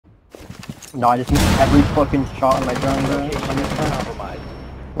No, I just missed every fucking shot on my drone, bro.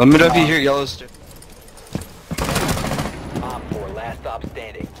 Let me know if you hear yellow stick. Op 4, last stop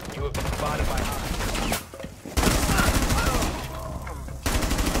standing. You have been spotted by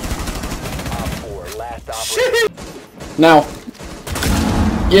Op 4, last operator. Now.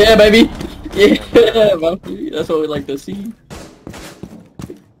 Yeah, baby. Yeah, baby. That's what we like to see.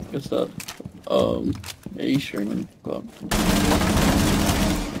 Good stuff. Yeah, you sure, man. Go on.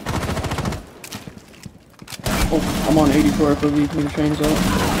 Oh, I'm on 84 FOV for the trains out.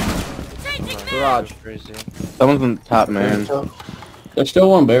 Garage. Crazy. Someone's on top, man. There's still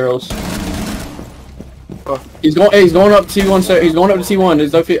one barrels. He's going. Hey, he's going up T1. He's going up to T1.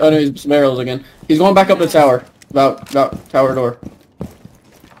 There's no. Oh no, he's barrels again. He's going back up the tower. About tower door.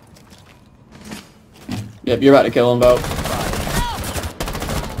 Yep, you're about to kill him, Bo.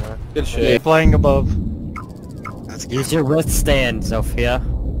 Good shit. Yeah. Flying above. Use your withstand, Sophia.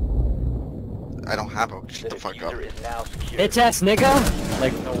 I don't have a. Shut the fuck up. Bitch ass nigga!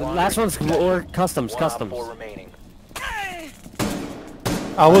 Like, the last one's or customs.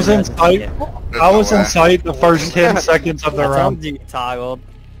 I was in sight. I was in sight the first 10 seconds of the round. You toggled.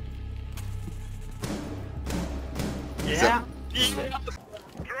 Yeah.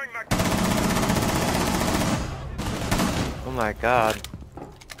 Oh my god.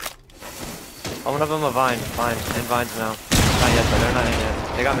 I'm one of them a vine. In vines now. Not yet, but they're not in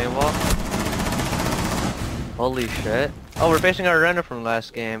yet. They got main wall. Holy shit. Oh, we're facing our render from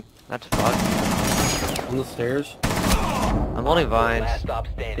last game. That's fucked. On the stairs. I'm holding vines.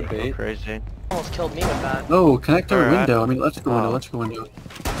 Crazy. Almost killed me with that. Oh, connect our Alright. window. I mean, electrical window. Electrical window.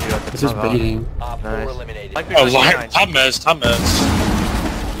 This is Nice. baiting. Oh, Top mez.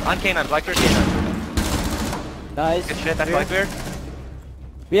 On K9, Blackbeard K9. Nice. Good shit, that's Blackbeard.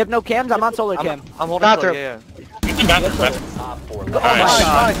 We have no cams. I'm on solar cam. I'm holding solar, yeah.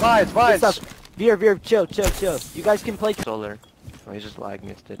 Nice. Veer, chill. You guys can play Solar. Oh, he's just lagging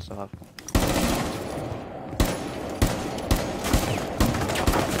his tits off.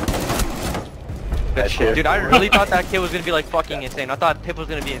 Good shit. Dude, I really thought that kid was gonna be like fucking insane. I thought Tip was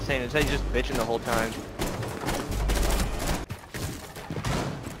gonna be insane. Instead, he's just bitching the whole time.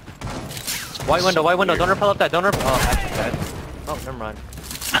 White window. Don't repel up that. Oh, actually dead. Oh, never mind.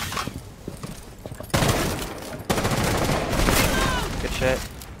 Good shit.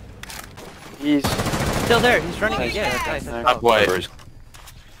 He's still there. He's running again. Nice. Top white.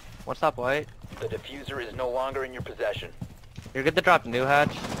 What's top white? The diffuser is no longer in your possession. You're good to drop new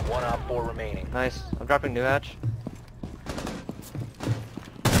hatch. One Op 4 remaining. Nice. I'm dropping new hatch.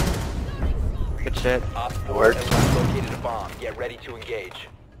 Good shit. Op 4 has located a bomb. Get ready to engage.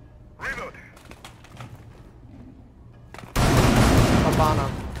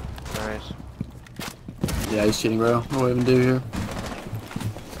 Nice. Yeah, he's cheating, bro. What do we even do here?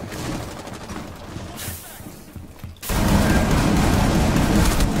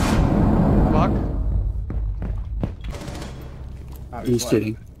 Fuck. He's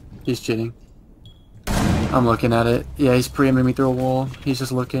cheating. He's cheating. I'm looking at it. Yeah, he's preempting me through a wall. He's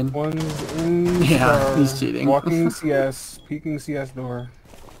just looking. One's in Yeah, he's cheating. Walking CS, peeking CS door.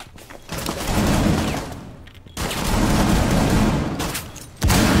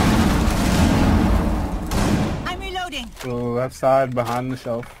 I'm reloading. So left side behind the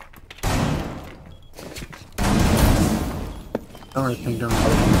shelf. Don't really think Op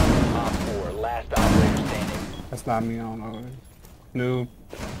 4, last operator standing. That's not me, I don't know. Noob.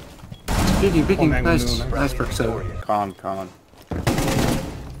 Peeking. Oh, Nice no. vearxo. Con.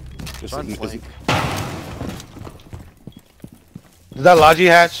 Is that Logi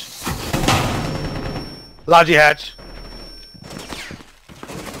hatch? Logi hatch.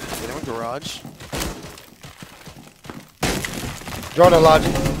 Anyone garage? Drone and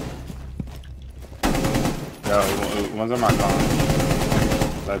Logi. Yo, one's on my con.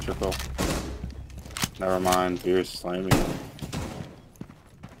 Electrical. Never mind, beer's slamming.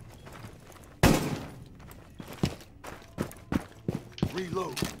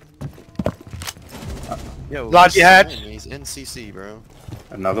 Reload. Yo, Logi hatch. He's in CC, bro.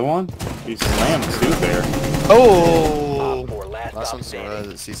 Another one? He slammed two there. Oh. Op 4, last Last stop one's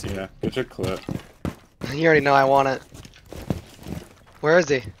standing. CC. Yeah, get your clip. You already know I want it. Where is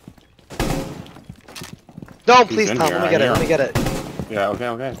he? Don't He's please in Tom, here, let me get I it, hear let me get it. Yeah,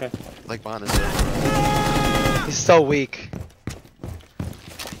 okay. Like behind us. He's so weak.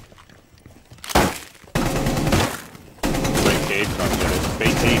 Big cage, come get it.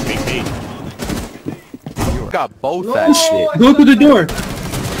 Big cage. You got both that shit. Go to the door.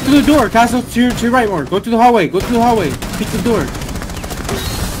 To the door. Castle to your right more. Go to the hallway. Peek the door.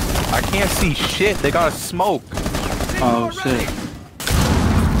 I can't see shit. They got a smoke. Oh shit.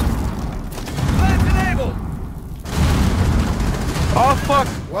 Oh fuck!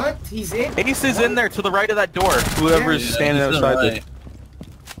 What? He's in? Ace is in there to the right of that door. Whoever's standing outside there.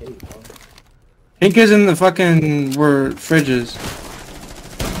 Pink is in the fucking where fridges.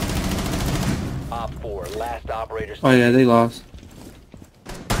 Op 4, last operator. Oh yeah, they lost.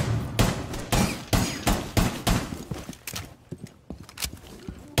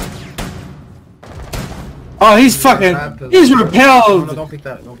 Oh, he's fucking. He's repelled. No, don't pick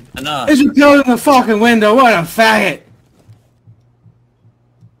that. Don't pick that. He's repelled in the fucking window. What a faggot.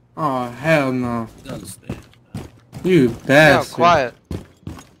 Oh hell no. You No, bastard. quiet.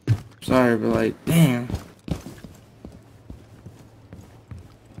 Sorry, but like, damn.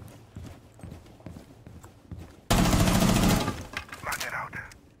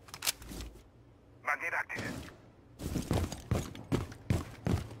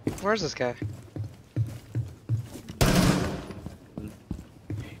 Where's this guy?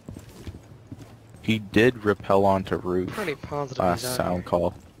 He did repel onto roof. Pretty positive Last he's out sound here.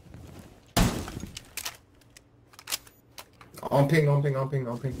 call. On ping, on ping, on ping,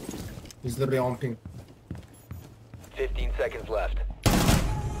 on ping. He's literally on ping. 15 seconds left.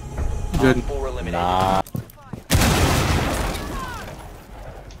 Good. Op 4 eliminated. Nah.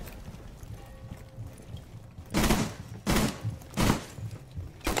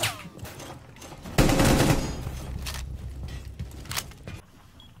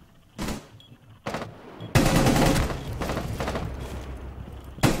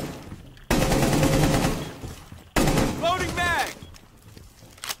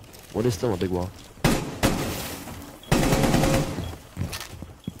 What is still a big wall?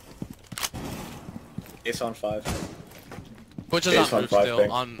 Ace on 5. Which is Ace on on roof 5 still, ping.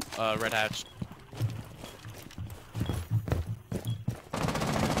 on red hatch.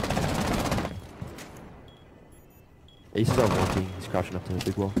 Ace is on walking. He's crouching up to the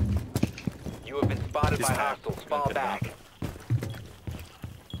big wall. You have been spotted by hostiles. Fall back.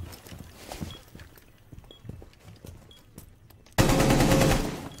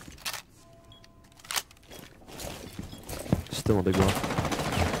 Still a big wall.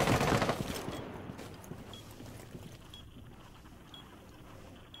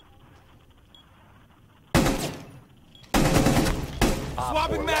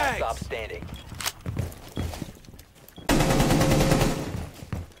 Swapping mags. Stop standing.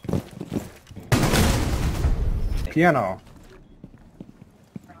 Piano.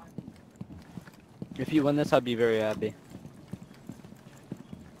 If you win this, I'd be very happy.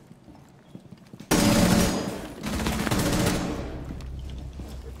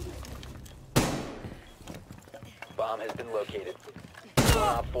 Bomb has been located.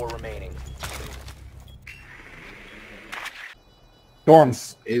 Op 4 remaining.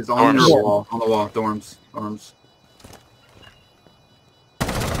 Dorms. Is on the wall. On the wall. Dorms. Dorms.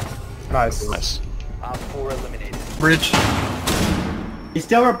 Nice. Op 4 eliminated. Bridge. He's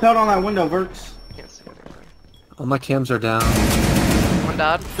still repelled on that window, vearxo. Can't see anything. All my cams are down. One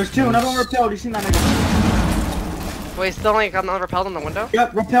died. There's two, another one repelled. You seen that nigga? Wait, still like I'm not repelled on the window?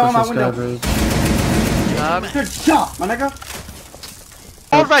 Yep, repelled on that window. God. Good shot, my nigga.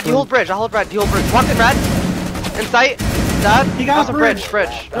 Hold red, you hold bridge, I'll hold red, you hold bridge. Walk in red. In sight. Dead. He got Also bridge.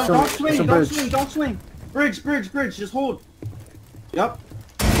 bridge. Don't swing, don't swing, don't swing. Bridge, just hold. Yep.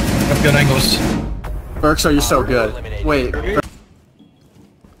 Have good angles. vearxo, you're so good. Wait.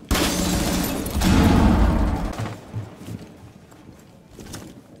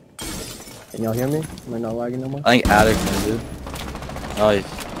 Can y'all hear me? Am I not lagging no more? I think attic, dude.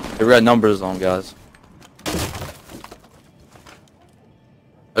 Nice. We got numbers on, guys.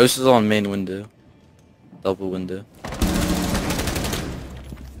 This is on main window. Double window.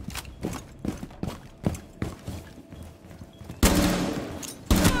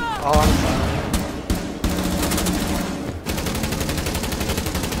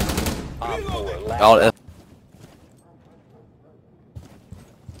 Out.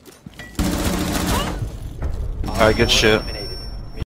 Alright, good shit.